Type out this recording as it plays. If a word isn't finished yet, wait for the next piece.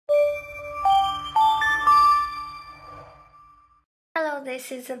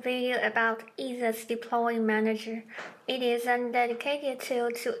this is a video about EaseUS Deploy Manager. It is a dedicated tool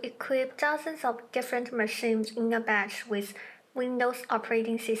to equip thousands of different machines in a batch with Windows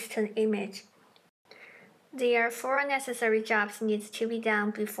operating system image. There are 4 necessary jobs needs to be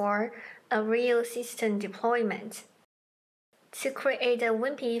done before a real system deployment. To create a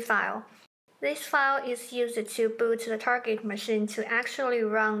WinPE file. This file is used to boot the target machine to actually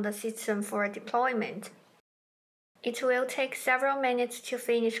run the system for deployment. It will take several minutes to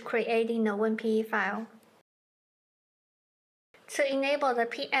finish creating the WinPE file. To enable the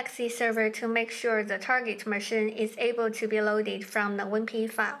HPX server to make sure the target machine is able to be loaded from the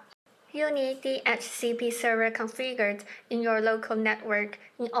WinPE file, you need the HPX server configured in your local network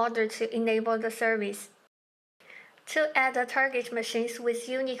in order to enable the service. To add the target machines with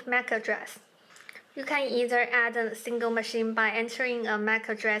unique MAC address, you can either add a single machine by entering a MAC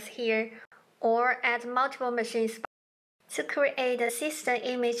address here, or add multiple machines to create a system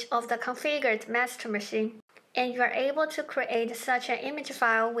image of the configured master machine, and you are able to create such an image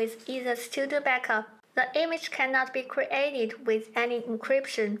file with EaseUS to do backup. The image cannot be created with any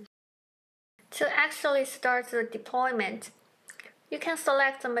encryption. To actually start the deployment, you can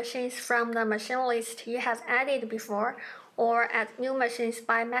select the machines from the machine list you have added before, or add new machines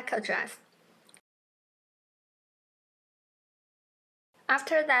by MAC address.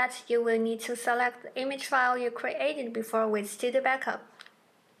 After that, you will need to select the image file you created before with Studio Backup.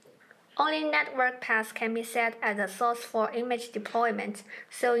 Only network path can be set as a source for image deployment,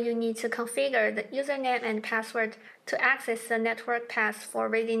 so you need to configure the username and password to access the network path for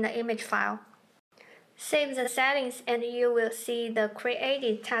reading the image file. Save the settings and you will see the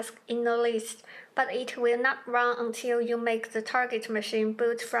created task in the list, but it will not run until you make the target machine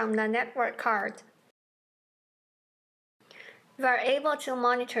boot from the network card. You are able to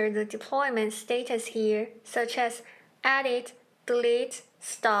monitor the deployment status here, such as edit, delete,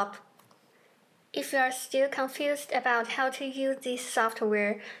 stop. If you are still confused about how to use this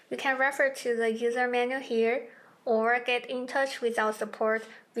software, you can refer to the user manual here, or get in touch with our support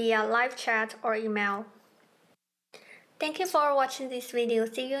via live chat or email. Thank you for watching this video.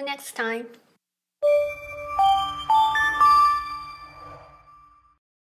 See you next time.